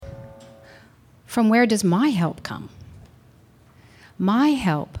From where does my help come? My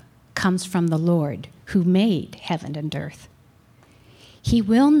help comes from the Lord who made heaven and earth. He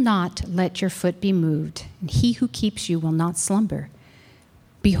will not let your foot be moved, and he who keeps you will not slumber.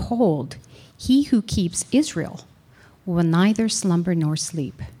 Behold, he who keeps Israel will neither slumber nor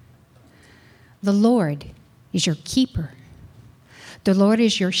sleep. The Lord is your keeper. The Lord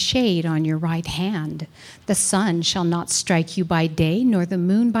is your shade on your right hand. The sun shall not strike you by day, nor the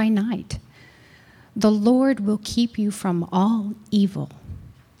moon by night. The Lord will keep you from all evil.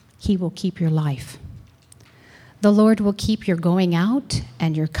 He will keep your life. The Lord will keep your going out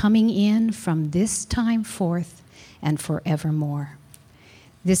and your coming in from this time forth and forevermore.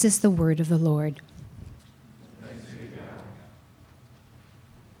 This is the word of the Lord.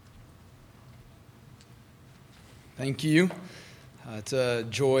 Thank you. It's a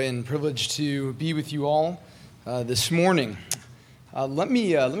joy and privilege to be with you all this morning. Let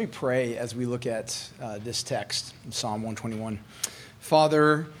me pray as we look at this text in Psalm 121.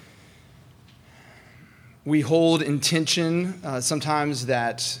 Father, we hold in tension sometimes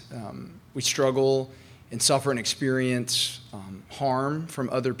that we struggle and suffer and experience harm from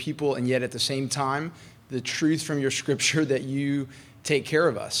other people, and yet at the same time, the truth from your scripture that you take care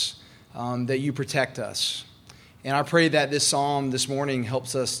of us, that you protect us. And I pray that this psalm this morning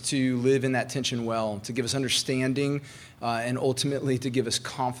helps us to live in that tension well, to give us understanding, and ultimately to give us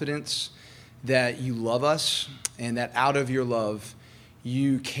confidence that you love us, and that out of your love,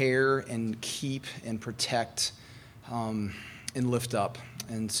 you care and keep and protect and lift up.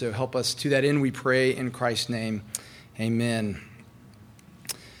 And so help us to that end, we pray in Christ's name. Amen.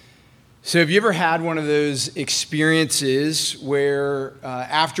 So have you ever had one of those experiences where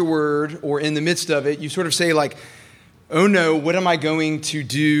afterward or in the midst of it, you sort of say like, oh no, what am I going to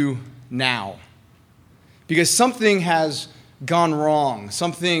do now? Because something has gone wrong.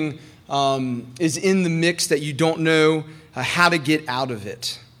 Something is in the mix that you don't know how to get out of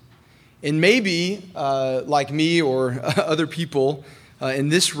it. And maybe, like me or other people in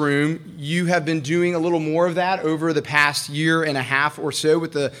this room, you have been doing a little more of that over the past year and a half or so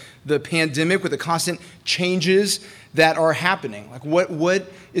with the pandemic, with the constant changes that are happening. Like what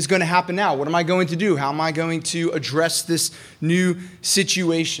is going to happen now? What am I going to do? How am I going to address this new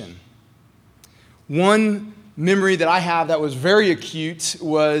situation? One memory that I have that was very acute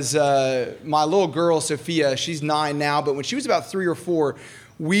was my little girl, Sophia. She's 9 now, but when she was about 3 or 4,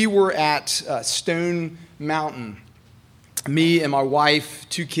 we were at Stone Mountain. Me and my wife,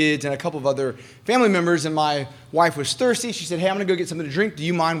 2 kids, and a couple of other family members, and my wife was thirsty. She said, hey, I'm going to go get something to drink. Do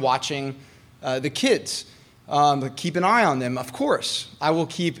you mind watching the kids? Keep an eye on them. Of course, I will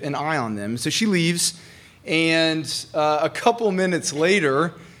keep an eye on them. So she leaves, and a couple minutes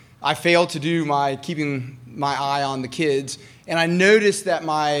later, I failed to do my keeping my eye on the kids, and I noticed that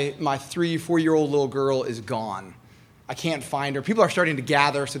my 3-4-year-old little girl is gone. I can't find her. People are starting to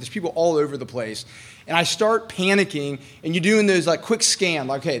gather, so there's people all over the place. And I start panicking, and you're doing those like quick scan,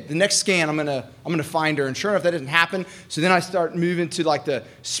 like, okay, the next scan, I'm gonna find her. And sure enough, that didn't happen. So then I start moving to like the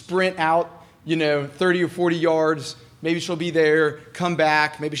sprint out, 30 or 40 yards. Maybe she'll be there, come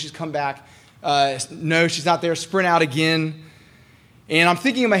back. Maybe she's come back. No, she's not there. Sprint out again. And I'm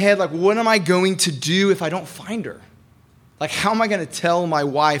thinking in my head, like, what am I going to do if I don't find her? Like, how am I going to tell my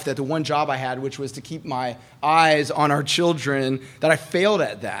wife that the one job I had, which was to keep my eyes on our children, that I failed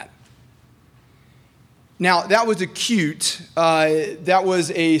at that? Now, that was acute. That was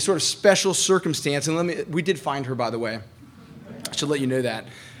a sort of special circumstance. And we did find her, by the way. I should let you know that.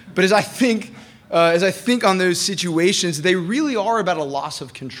 But as I think on those situations, they really are about a loss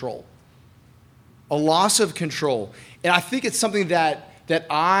of control. A loss of control. And I think it's something that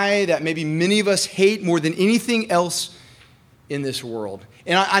maybe many of us hate more than anything else in this world.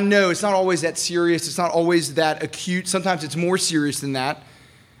 And I know it's not always that serious. It's not always that acute. Sometimes it's more serious than that.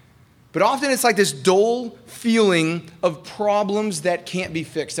 But often it's like this dull feeling of problems that can't be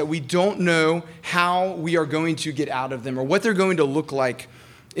fixed, that we don't know how we are going to get out of them or what they're going to look like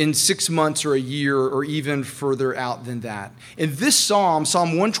in 6 months or a year or even further out than that. And this Psalm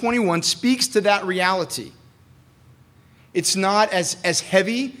 121, speaks to that reality. It's not as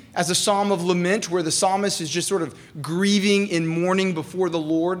heavy as a psalm of lament where the psalmist is just sort of grieving in mourning before the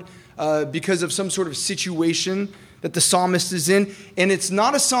Lord because of some sort of situation that the psalmist is in. And it's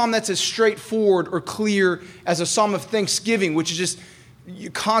not a psalm that's as straightforward or clear as a psalm of thanksgiving, which is just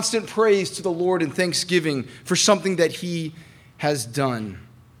constant praise to the Lord and thanksgiving for something that he has done.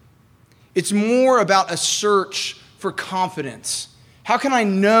 It's more about a search for confidence. How can I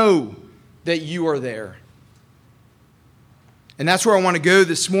know that you are there? And that's where I want to go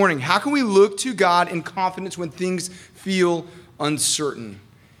this morning. How can we look to God in confidence when things feel uncertain?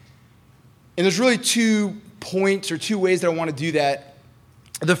 And there's really 2 points or 2 ways that I want to do that.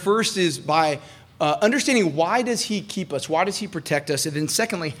 The first is by understanding why does he keep us? Why does he protect us? And then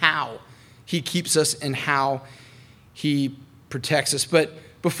secondly, how he keeps us and how he protects us. But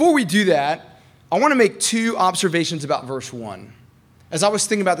before we do that, I want to make 2 observations about verse 1. As I was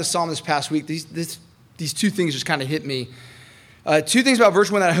thinking about the psalm this past week, these 2 things just kind of hit me. 2 things about verse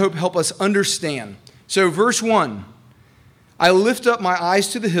 1 that I hope help us understand. So verse 1, I lift up my eyes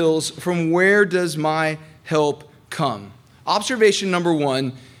to the hills. From where does my help come? Observation number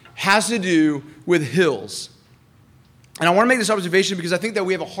 1 has to do with hills. And I want to make this observation because I think that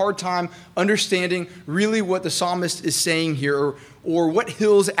we have a hard time understanding really what the psalmist is saying here or what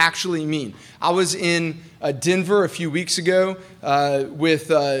hills actually mean. I was in Denver a few weeks ago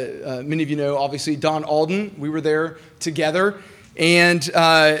with, many of you know, obviously, Don Alden. We were there together. And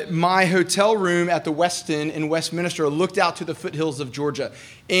my hotel room at the Westin in Westminster looked out to the foothills of Georgia.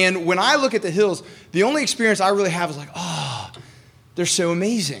 And when I look at the hills, the only experience I really have is like, oh, they're so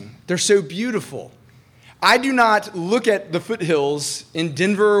amazing. They're so beautiful. I do not look at the foothills in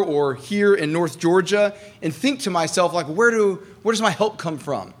Denver or here in North Georgia and think to myself, like, where does my help come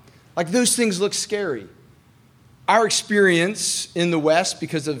from? Like, those things look scary. Our experience in the West,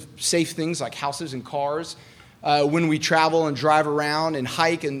 because of safe things like houses and cars, when we travel and drive around and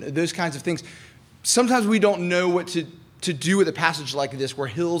hike and those kinds of things, sometimes we don't know what to do with a passage like this where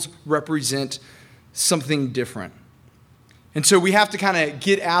hills represent something different. And so we have to kind of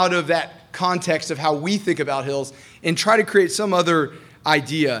get out of that context of how we think about hills and try to create some other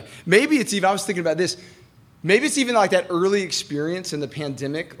idea. Maybe it's even, I was thinking about this, maybe it's even like that early experience in the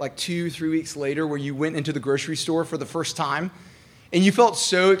pandemic, like 2-3 weeks later, where you went into the grocery store for the first time and you felt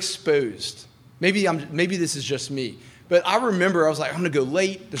so exposed. Maybe this is just me, but I remember I was like, I'm going to go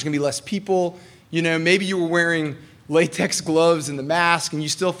late. There's going to be less people. You know, maybe you were wearing latex gloves and the mask and you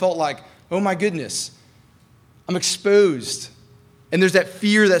still felt like, oh my goodness, I'm exposed. And there's that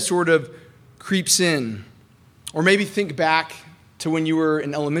fear that sort of creeps in. Or maybe think back to when you were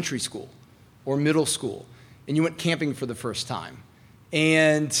in elementary school or middle school and you went camping for the first time.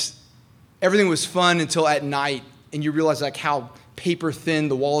 And everything was fun until at night and you realize like how paper thin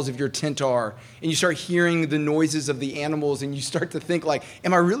the walls of your tent are. And you start hearing the noises of the animals and you start to think like,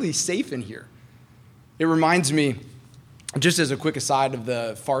 am I really safe in here? It reminds me, just as a quick aside, of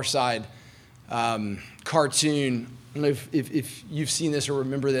the Far Side cartoon. I don't know if you've seen this or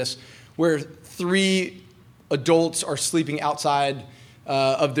remember this, where 3 adults are sleeping outside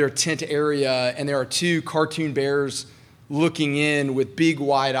of their tent area, and there are 2 cartoon bears looking in with big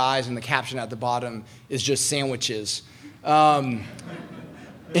wide eyes, and the caption at the bottom is just sandwiches. And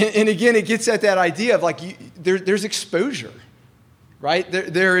again, it gets at that idea of like there's exposure, right?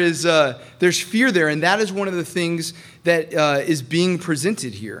 There's fear there, and that is one of the things that is being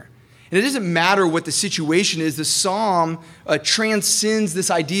presented here. And it doesn't matter what the situation is. The psalm transcends this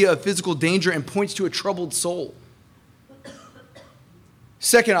idea of physical danger and points to a troubled soul.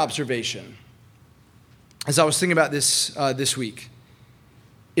 Second observation, as I was thinking about this this week,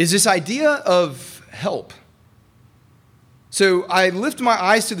 is this idea of help. So I lift my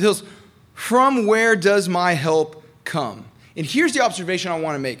eyes to the hills. From where does my help come? And here's the observation I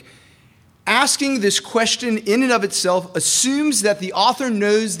want to make. Asking this question in and of itself assumes that the author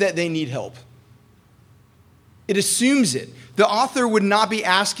knows that they need help. It assumes it. The author would not be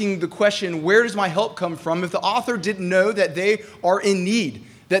asking the question, where does my help come from, if the author didn't know that they are in need,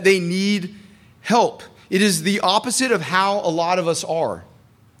 that they need help. It is the opposite of how a lot of us are,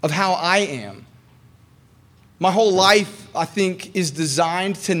 of how I am. My whole life, I think, is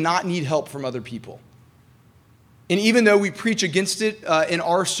designed to not need help from other people. And even though we preach against it in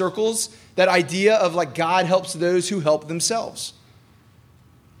our circles, that idea of like God helps those who help themselves.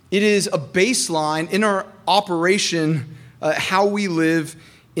 It is a baseline in our operation, how we live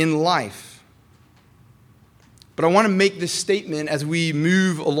in life. But I want to make this statement as we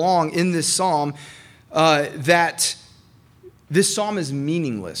move along in this psalm, that this psalm is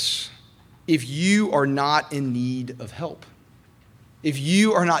meaningless if you are not in need of help, if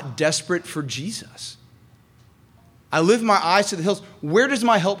you are not desperate for Jesus. I lift my eyes to the hills. Where does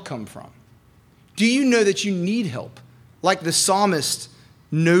my help come from? Do you know that you need help? Like the psalmist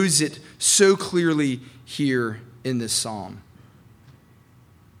knows it so clearly here in this psalm.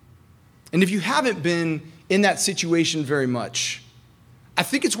 And if you haven't been in that situation very much, I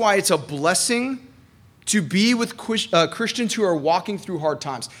think it's why it's a blessing to be with Christians who are walking through hard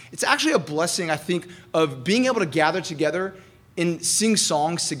times. It's actually a blessing, I think, of being able to gather together and sing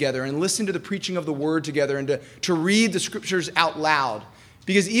songs together and listen to the preaching of the word together and to read the scriptures out loud.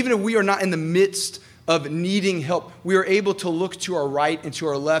 Because even if we are not in the midst of needing help, we are able to look to our right and to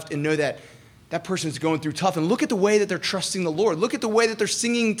our left and know that that person's going through tough. And look at the way that they're trusting the Lord. Look at the way that they're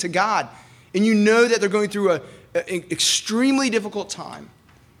singing to God. And you know that they're going through an extremely difficult time.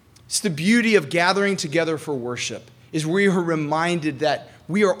 It's the beauty of gathering together for worship, is we are reminded that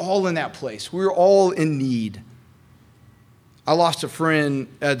we are all in that place. We are all in need. I lost a friend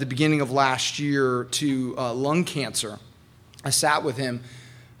at the beginning of last year to lung cancer. I sat with him.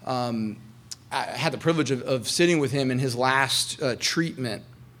 I had the privilege of sitting with him in his last treatment.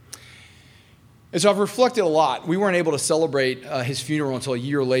 And so I've reflected a lot. We weren't able to celebrate his funeral until a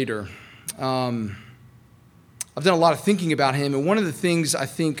year later. I've done a lot of thinking about him, and one of the things I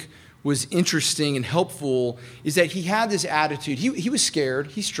think was interesting and helpful is that he had this attitude. He was scared.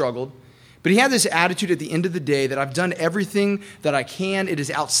 He struggled. But he had this attitude at the end of the day that I've done everything that I can. It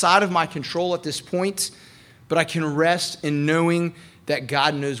is outside of my control at this point, but I can rest in knowing that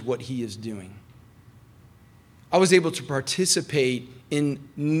God knows what he is doing. I was able to participate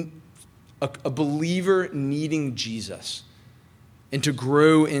in a believer needing Jesus and to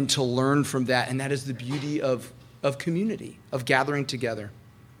grow and to learn from that. And that is the beauty of community, of gathering together.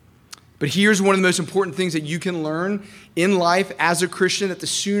 But here's one of the most important things that you can learn in life as a Christian, that the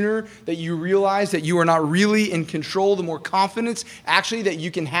sooner that you realize that you are not really in control, the more confidence actually that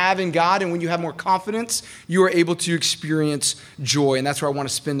you can have in God. And when you have more confidence, you are able to experience joy. And that's where I want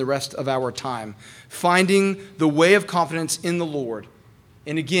to spend the rest of our time, finding the way of confidence in the Lord.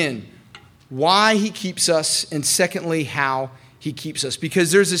 And again, why he keeps us, and secondly, how he keeps us.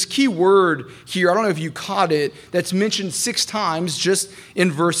 Because there's this key word here, I don't know if you caught it, that's mentioned 6 times just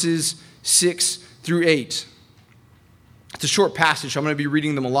in verses 6 through 8. It's a short passage, so I'm going to be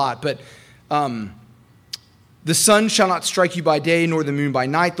reading them a lot. But the sun shall not strike you by day, nor the moon by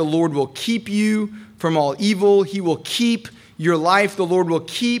night. The Lord will keep you from all evil. He will keep your life. The Lord will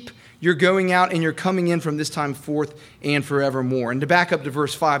keep your going out and your coming in from this time forth and forevermore. And to back up to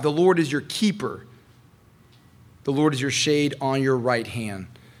verse 5, the Lord is your keeper. The Lord is your shade on your right hand.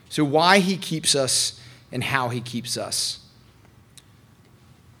 So why he keeps us and how he keeps us.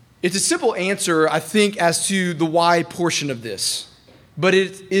 It's a simple answer, I think, as to the why portion of this, but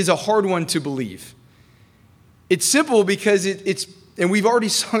it is a hard one to believe. It's simple because it's, and we've already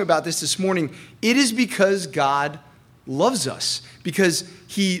sung about this morning, it is because God loves us, because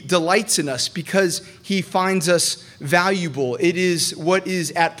he delights in us, because he finds us valuable. It is what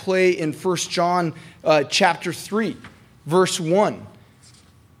is at play in 1 John chapter 3, verse 1,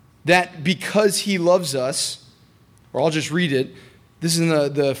 that because he loves us, or I'll just read it. This is in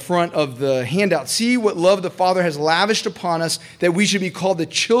the front of the handout. See what love the Father has lavished upon us, that we should be called the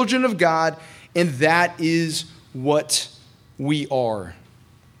children of God, and that is what we are.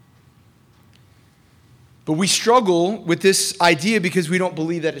 But we struggle with this idea because we don't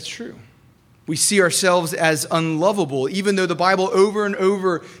believe that it's true. We see ourselves as unlovable, even though the Bible over and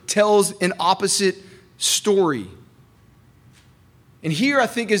over tells an opposite story. And here, I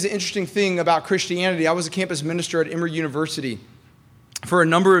think, is the interesting thing about Christianity. I was a campus minister at Emory University for a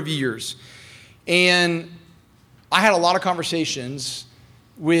number of years. And I had a lot of conversations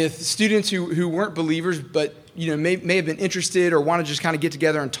with students who weren't believers, but may have been interested or want to just kind of get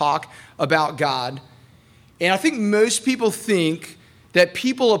together and talk about God. And I think most people think that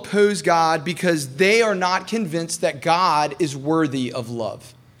people oppose God because they are not convinced that God is worthy of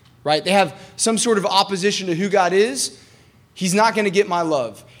love, right? They have some sort of opposition to who God is. He's not going to get my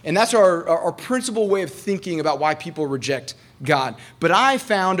love. And that's our principal way of thinking about why people reject God. But I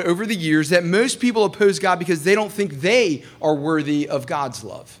found over the years that most people oppose God because they don't think they are worthy of God's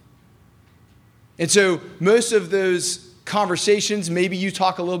love. And so most of those conversations, maybe you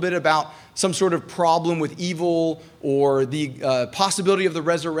talk a little bit about some sort of problem with evil or the possibility of the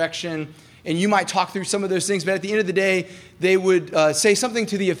resurrection, and you might talk through some of those things, but at the end of the day, they would say something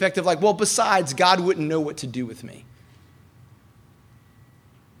to the effect of like, well, besides, God wouldn't know what to do with me.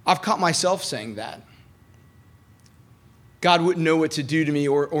 I've caught myself saying that. God wouldn't know what to do to me,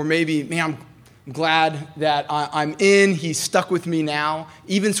 or maybe, man, I'm glad that I'm in, he's stuck with me now.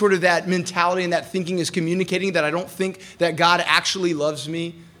 Even sort of that mentality and that thinking is communicating that I don't think that God actually loves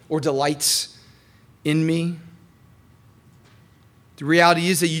me or delights in me. The reality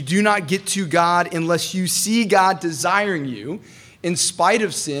is that you do not get to God unless you see God desiring you in spite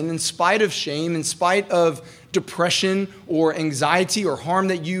of sin, in spite of shame, in spite of depression or anxiety or harm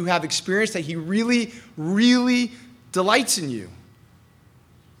that you have experienced, that he really, really delights in you.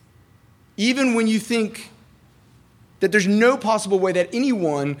 Even when you think that there's no possible way that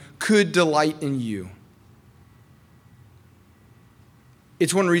anyone could delight in you.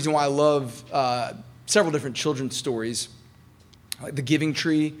 It's one reason why I love several different children's stories. Like The Giving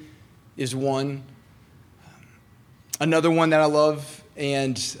Tree is one. Another one that I love,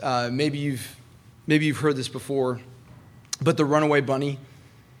 and maybe you've Maybe you've heard this before, but the runaway bunny.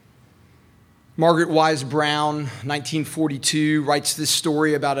 Margaret Wise Brown, 1942, writes this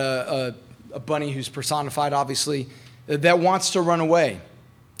story about a bunny who's personified, obviously, that wants to run away.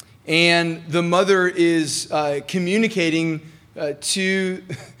 And the mother is communicating to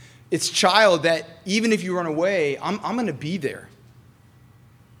its child that even if you run away, I'm going to be there.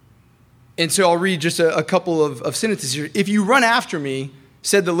 And so I'll read just a couple of sentences here. If you run after me,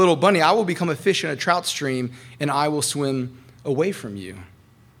 said the little bunny, I will become a fish in a trout stream, and I will swim away from you.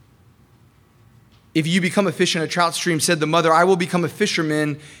 If you become a fish in a trout stream, said the mother, I will become a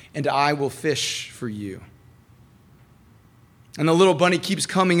fisherman, and I will fish for you. And the little bunny keeps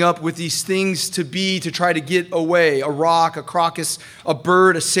coming up with these things to try to get away. A rock, a crocus, a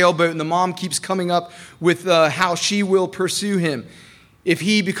bird, a sailboat. And the mom keeps coming up with how she will pursue him. If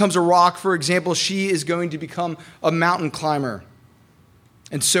he becomes a rock, for example, she is going to become a mountain climber.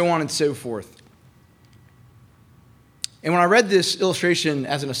 And so on and so forth. And when I read this illustration,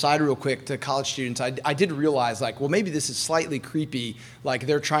 as an aside real quick, to college students, I did realize, well, maybe this is slightly creepy, like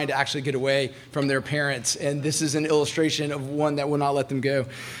they're trying to actually get away from their parents, and this is an illustration of one that will not let them go.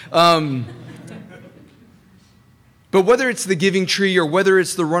 But whether it's the giving tree or whether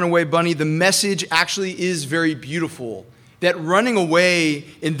it's the runaway bunny, the message actually is very beautiful. That running away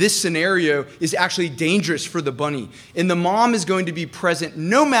in this scenario is actually dangerous for the bunny. And the mom is going to be present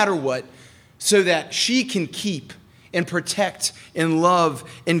no matter what, so that she can keep and protect and love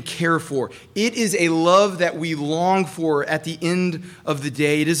and care for. It is a love that we long for at the end of the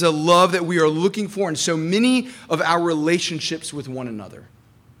day. It is a love that we are looking for in so many of our relationships with one another.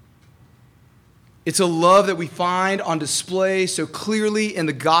 It's a love that we find on display so clearly in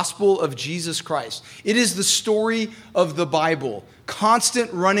the gospel of Jesus Christ. It is the story of the Bible,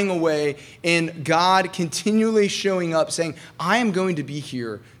 constant running away, and God continually showing up saying, I am going to be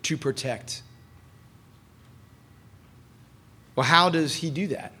here to protect. Well, how does he do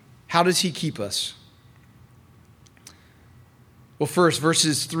that? How does he keep us? Well, first,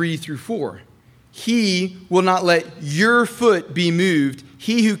 verses 3 through 4. He will not let your foot be moved.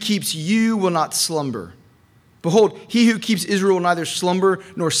 He who keeps you will not slumber. Behold, he who keeps Israel will neither slumber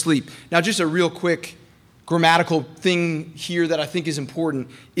nor sleep. Now, just a real quick grammatical thing here that I think is important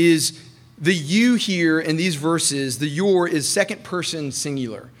is the you here in these verses, the your is second person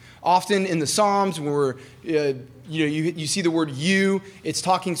singular. Often in the Psalms, when we're you see the word you, it's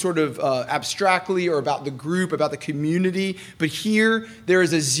talking sort of abstractly or about the group, about the community. But here, there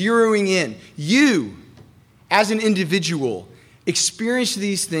is a zeroing in. You, as an individual, experience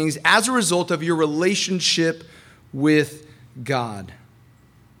these things as a result of your relationship with God.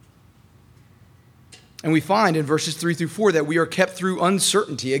 And we find in verses 3 through 4 that we are kept through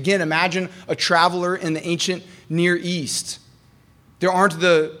uncertainty. Again, imagine a traveler in the ancient Near East. There aren't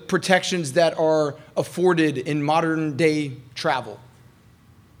the protections that are afforded in modern day travel.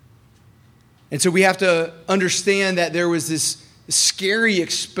 And so we have to understand that there was this scary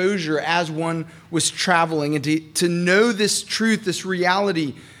exposure as one was traveling. And to know this truth, this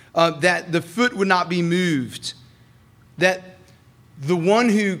reality, that the foot would not be moved, that the one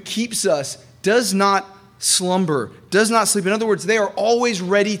who keeps us does not slumber, does not sleep. In other words, they are always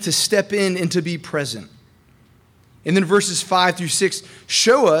ready to step in and to be present. And then verses 5 through 6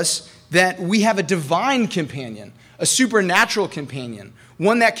 show us that we have a divine companion, a supernatural companion,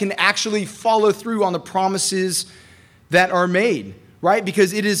 one that can actually follow through on the promises that are made, right?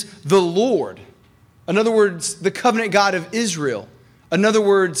 Because it is the Lord. In other words, the covenant God of Israel. In other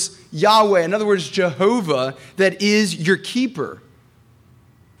words, Yahweh. In other words, Jehovah, that is your keeper.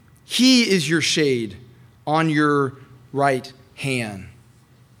 He is your shade on your right hand.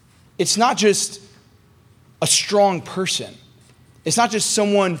 It's not just a strong person. It's not just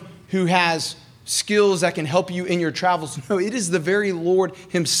someone who has skills that can help you in your travels. No, it is the very Lord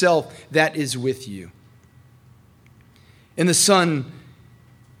himself that is with you. And the sun,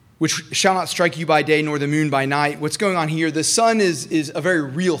 which shall not strike you by day, nor the moon by night. What's going on here? The sun is a very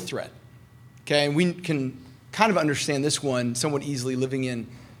real threat. Okay, and we can kind of understand this one somewhat easily living in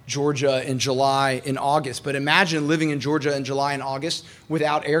Georgia in July and August. But imagine living in Georgia in July and August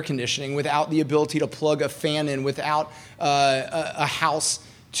without air conditioning, without the ability to plug a fan in, without a house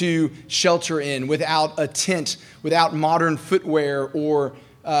to shelter in, without a tent, without modern footwear or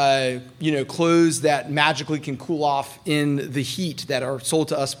clothes that magically can cool off in the heat that are sold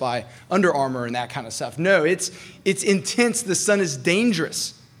to us by Under Armour and that kind of stuff. No, it's intense. The sun is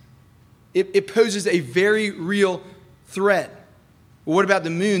dangerous. It poses a very real threat. Well, what about the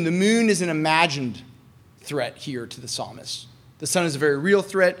moon? The moon is an imagined threat here to the psalmist. The sun is a very real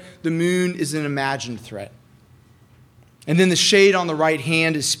threat. The moon is an imagined threat. And then the shade on the right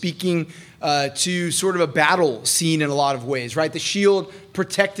hand is speaking to sort of a battle scene in a lot of ways, right? The shield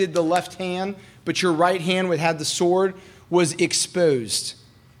protected the left hand, but your right hand, which had the sword, was exposed.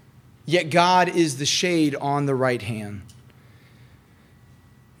 Yet God is the shade on the right hand.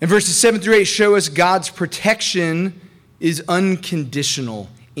 And verses 7 through 8 show us God's protection is unconditional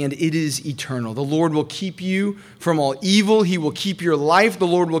and it is eternal. The Lord will keep you from all evil. He will keep your life. The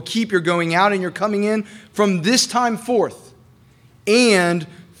Lord will keep your going out and your coming in from this time forth and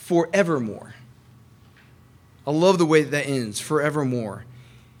forevermore. I love the way that ends, forevermore.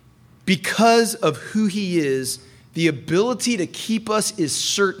 Because of who he is, the ability to keep us is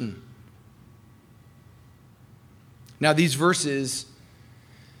certain. Now, these verses,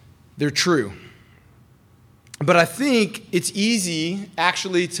 they're true. But I think it's easy,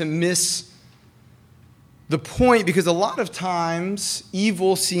 actually, to miss the point because a lot of times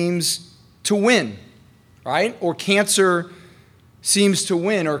evil seems to win, right? Or cancer seems to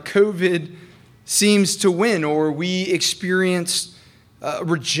win, or COVID seems to win, or we experience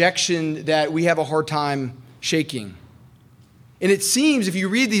rejection that we have a hard time shaking. And it seems, if you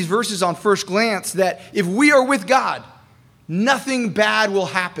read these verses on first glance, that if we are with God, nothing bad will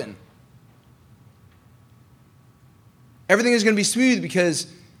happen. Everything is going to be smooth because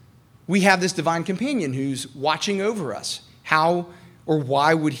we have this divine companion who's watching over us. How or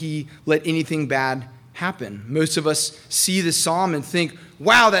why would he let anything bad happen? Most of us see this psalm and think,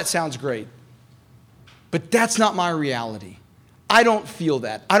 wow, that sounds great. But that's not my reality. I don't feel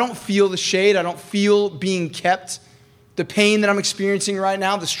that. I don't feel the shade. I don't feel being kept. The pain that I'm experiencing right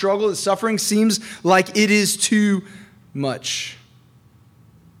now, the struggle, the suffering seems like it is too much.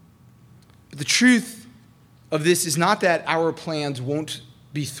 But the truth of this is not that our plans won't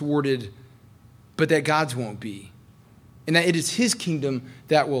be thwarted, but that God's won't be. And that it is his kingdom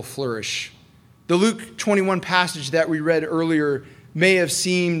that will flourish. The Luke 21 passage that we read earlier may have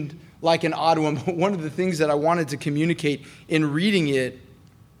seemed like an odd one, but one of the things that I wanted to communicate in reading it,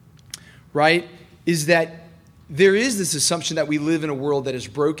 right, is that there is this assumption that we live in a world that is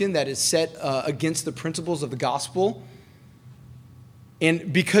broken, that is set against the principles of the gospel.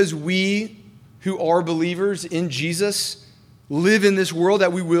 And because we who are believers in Jesus live in this world,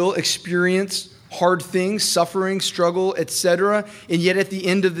 that we will experience hard things, suffering, struggle, etc. And yet at the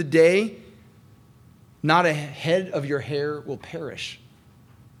end of the day, not a head of your hair will perish.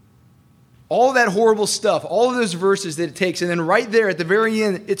 All that horrible stuff, all of those verses that it takes, and then right there at the very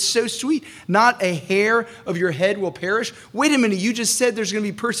end, it's so sweet. Not a hair of your head will perish. Wait a minute, you just said there's going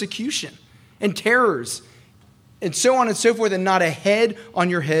to be persecution and terrors and so on and so forth, and not a head on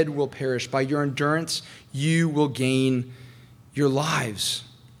your head will perish. By your endurance, you will gain your lives.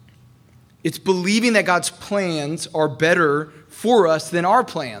 It's believing that God's plans are better for us than our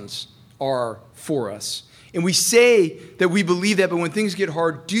plans are for us. And we say that we believe that, but when things get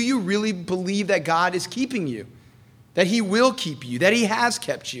hard, do you really believe that God is keeping you? That he will keep you, that he has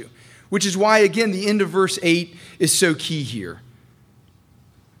kept you? Which is why, again, the end of verse 8 is so key here.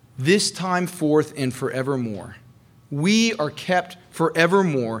 This time forth and forevermore. We are kept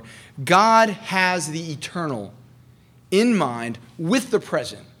forevermore. God has the eternal in mind with the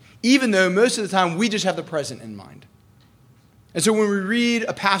present, even though most of the time we just have the present in mind. And so when we read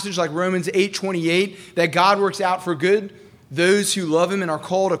a passage like Romans 8:28, that God works out for good those who love him and are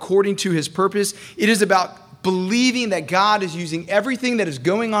called according to his purpose, it is about believing that God is using everything that is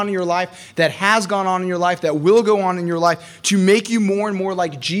going on in your life, that has gone on in your life, that will go on in your life, to make you more and more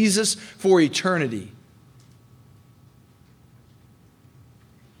like Jesus for eternity.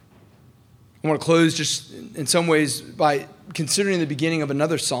 I want to close just in some ways by considering the beginning of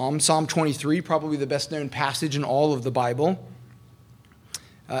another psalm, Psalm 23, probably the best known passage in all of the Bible,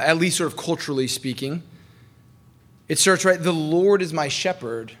 at least sort of culturally speaking. It starts right, the Lord is my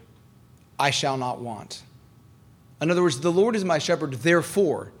shepherd, I shall not want. In other words, the Lord is my shepherd,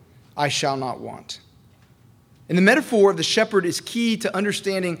 therefore I shall not want. And the metaphor of the shepherd is key to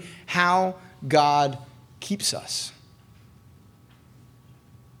understanding how God keeps us.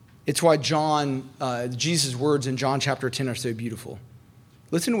 It's why Jesus' words in John chapter 10 are so beautiful.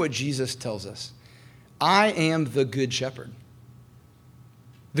 Listen to what Jesus tells us. I am the good shepherd.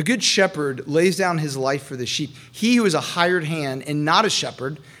 The good shepherd lays down his life for the sheep. He who is a hired hand and not a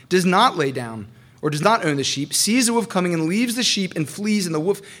shepherd does not lay down or does not own the sheep, sees the wolf coming and leaves the sheep and flees, and the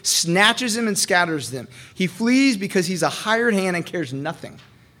wolf snatches him and scatters them. He flees because he's a hired hand and cares nothing.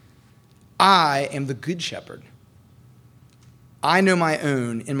 I am the good shepherd. I know my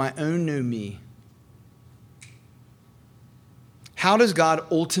own, and my own know me. How does God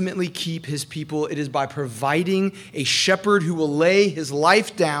ultimately keep his people? It is by providing a shepherd who will lay his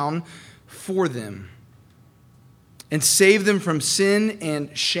life down for them. and save them from sin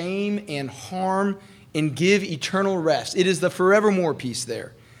and shame and harm and give eternal rest. It is the forevermore piece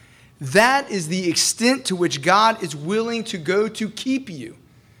there. That is the extent to which God is willing to go to keep you,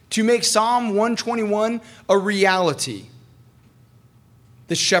 to make Psalm 121 a reality.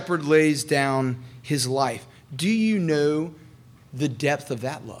 The shepherd lays down his life. Do you know the depth of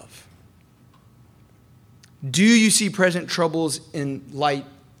that love? Do you see present troubles in light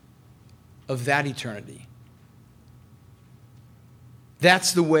of that eternity?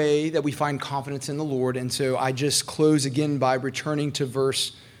 That's the way that we find confidence in the Lord. And so I just close again by returning to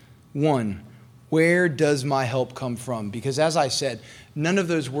verse 1. Where does my help come from? Because as I said, none of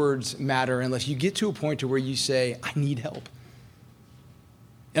those words matter unless you get to a point to where you say, I need help.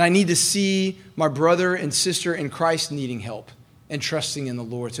 And I need to see my brother and sister in Christ needing help and trusting in the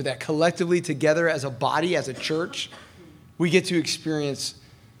Lord, so that collectively together as a body, as a church, we get to experience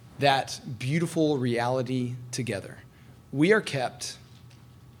that beautiful reality together. We are kept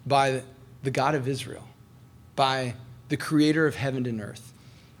by the God of Israel, by the creator of heaven and earth.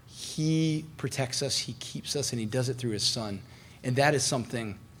 He protects us, he keeps us, and he does it through his Son. And that is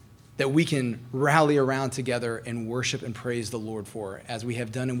something that we can rally around together and worship and praise the Lord for, as we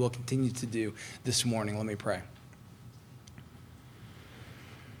have done and will continue to do this morning. Let me pray.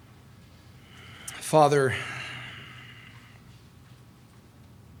 Father,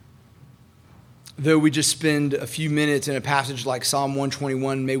 though we just spend a few minutes in a passage like Psalm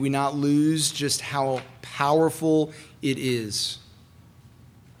 121, may we not lose just how powerful it is.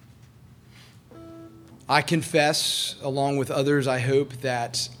 I confess, along with others, I hope,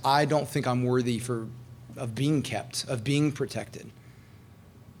 that I don't think I'm worthy of being kept, of being protected.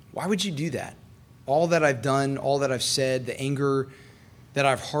 Why would you do that? All that I've done, all that I've said, the anger that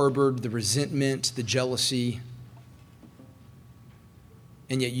I've harbored, the resentment, the jealousy,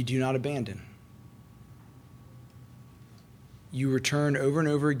 and yet you do not abandon. You return over and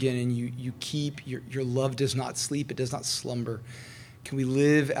over again, and you keep, your love does not sleep, it does not slumber. Can we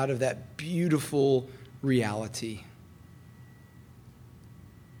live out of that beautiful reality?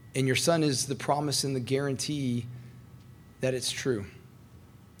 And your Son is the promise and the guarantee that it's true.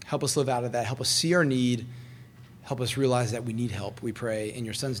 Help us live out of that. Help us see our need. Help us realize that we need help. We pray in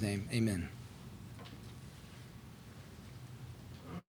your Son's name. Amen.